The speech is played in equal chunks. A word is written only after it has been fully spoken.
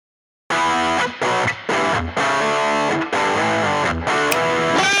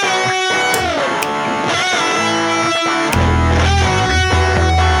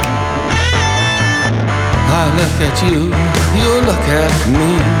at you, you look at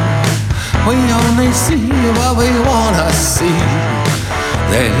me. We only see what we wanna see.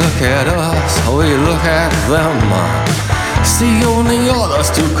 They look at us, we look at them. See only others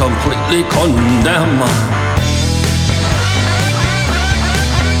to completely condemn.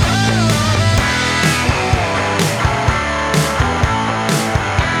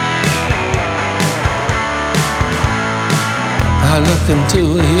 I look into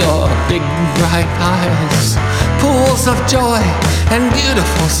your big bright eyes, pools of joy and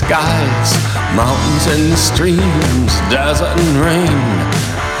beautiful skies, mountains and streams, desert and rain,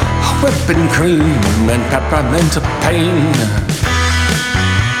 whipping cream and peppermint pain.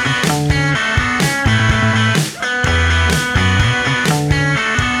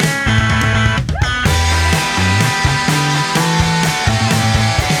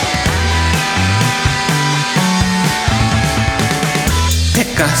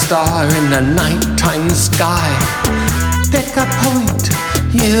 Pick a star in the nighttime sky. Pick a point,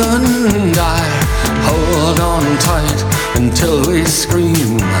 you and I. Hold on tight until we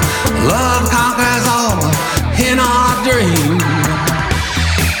scream. Love conquers all in our dream.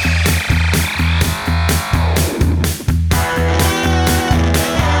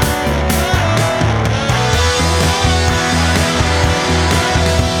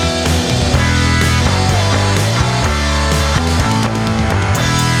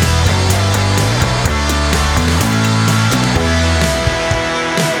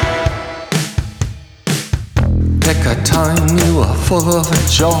 Pick a time you are full of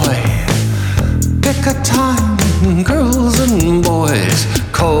joy. Pick a time, girls and boys.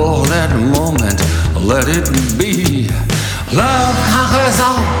 Call that moment, let it be. Love conquers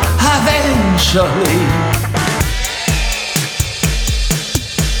all eventually.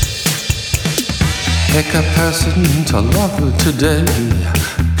 Pick a person to love today.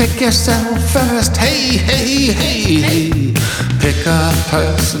 Pick yourself first, hey, hey, hey, hey. Pick a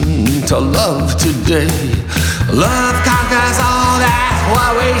person to love today. Love conquers all, that's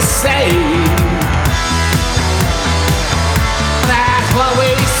what we say. That's what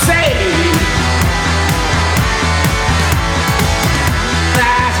we